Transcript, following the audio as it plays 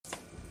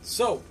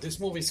So, this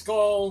movie is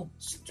called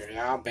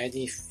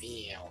Strawberry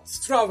Fields.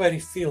 Strawberry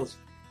Fields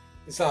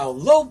is a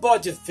low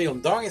budget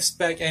film. Don't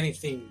expect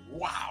anything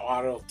wow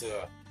out of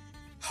the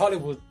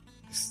Hollywood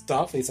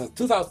stuff. It's a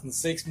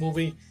 2006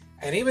 movie,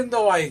 and even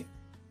though I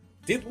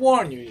did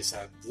warn you, it's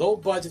a low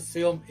budget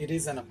film, it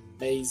is an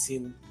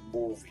amazing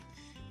movie.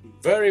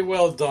 Very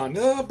well done.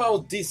 It's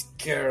about this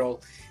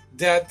girl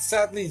that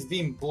sadly is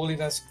being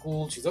bullied at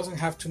school. She doesn't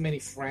have too many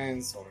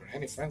friends or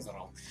any friends at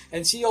all.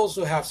 And she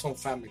also has some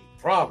family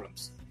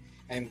problems.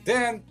 And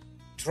then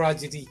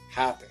tragedy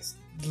happens.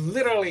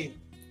 Literally,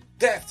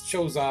 death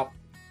shows up,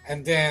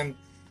 and then,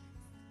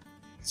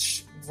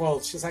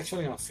 she's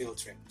actually on a field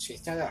trip.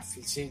 She's not a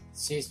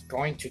she's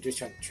going to do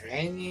some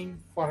training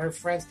for her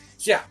friends.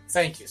 Yeah,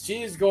 thank you.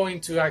 She is going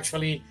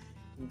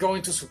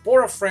to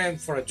support a friend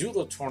for a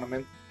judo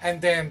tournament, and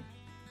then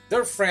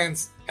their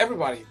friends,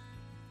 everybody,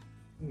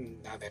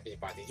 not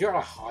everybody, you're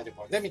a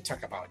horrible. Let me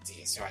talk about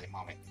this for a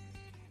moment.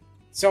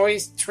 So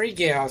it's three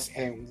girls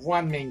and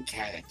one main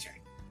character.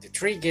 The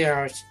three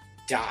girls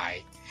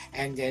die,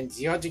 and then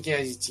the other girl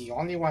is the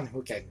only one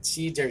who can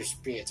see their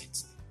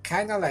spirits.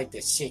 Kind of like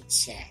the Sixth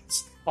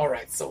Sense.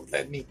 Alright, so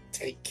let me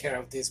take care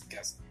of this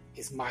because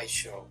it's my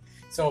show.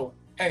 So,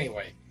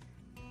 anyway,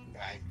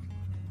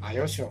 I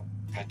also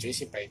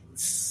participate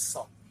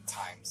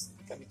sometimes.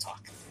 Let me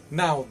talk.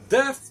 Now,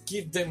 Death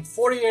gives them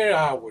 48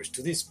 hours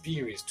to this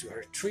period to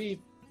her three.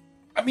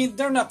 I mean,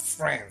 they're not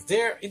friends.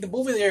 They're in the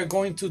movie. They're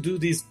going to do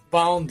this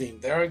bonding.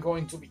 They're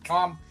going to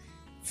become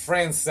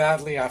friends,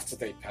 sadly, after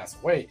they pass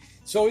away.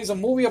 So it's a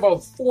movie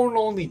about four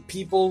lonely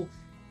people,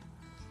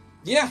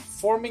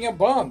 forming a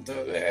bond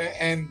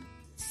and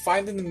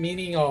finding the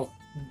meaning of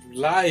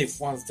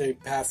life once they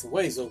pass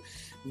away. So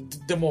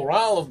the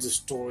morale of the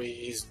story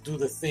is do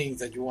the things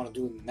that you want to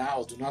do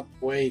now. Do not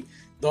wait.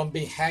 Don't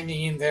be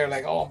hanging in there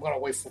like, oh, I'm going to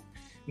wait for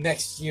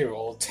next year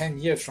or 10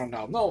 years from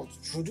now. No,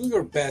 do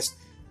your best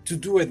to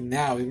do it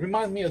now. It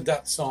reminds me of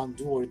that song,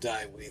 Do or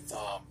Die, with,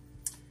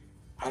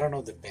 I don't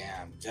know the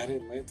band.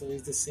 Jared Leto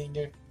is the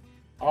singer.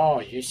 Oh,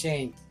 you're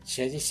saying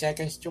 30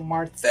 Seconds to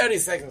Mars? 30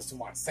 Seconds to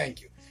Mars,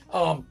 thank you.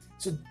 So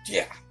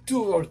yeah,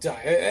 do or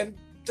die. And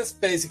that's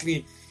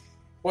basically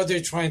what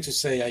they're trying to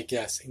say, I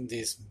guess, in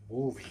this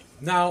movie.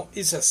 Now,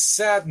 it's a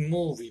sad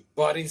movie,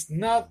 but it's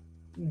not,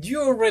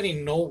 you already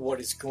know what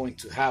is going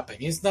to happen.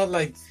 It's not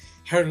like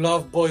Her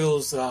Love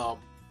Boils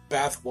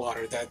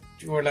Bathwater that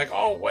you were like,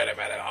 oh, wait a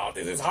minute, oh,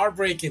 this is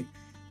heartbreaking.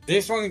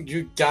 This one,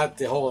 you got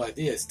the whole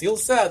idea. Still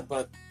sad,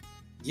 but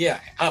yeah,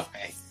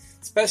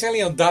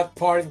 especially on that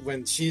part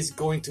when she's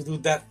going to do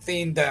that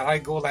thing that I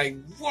go like,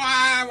 what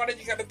are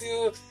you gonna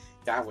do?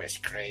 That was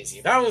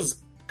crazy.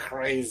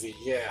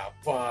 Yeah,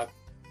 but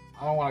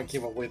I don't want to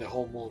give away the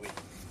whole movie.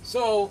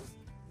 So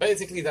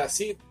basically that's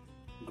it.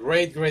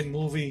 Great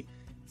movie.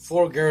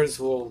 Four girls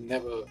who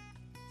never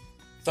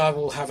thought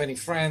will have any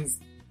friends.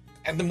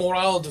 And the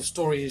moral of the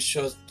story is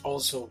just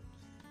also,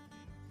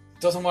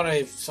 doesn't matter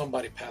if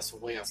somebody passed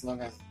away, as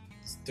long as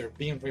they're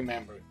being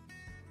remembered,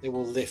 they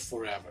will live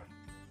forever.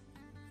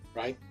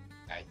 Right?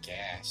 I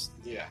guess.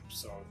 Yeah,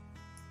 so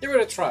give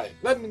it a try.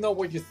 Let me know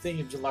what you think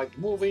if you like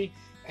the movie.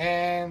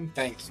 And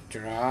thank you.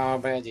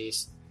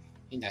 Strawberries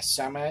in the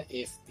summer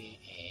evening.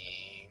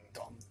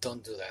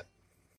 Don't do that.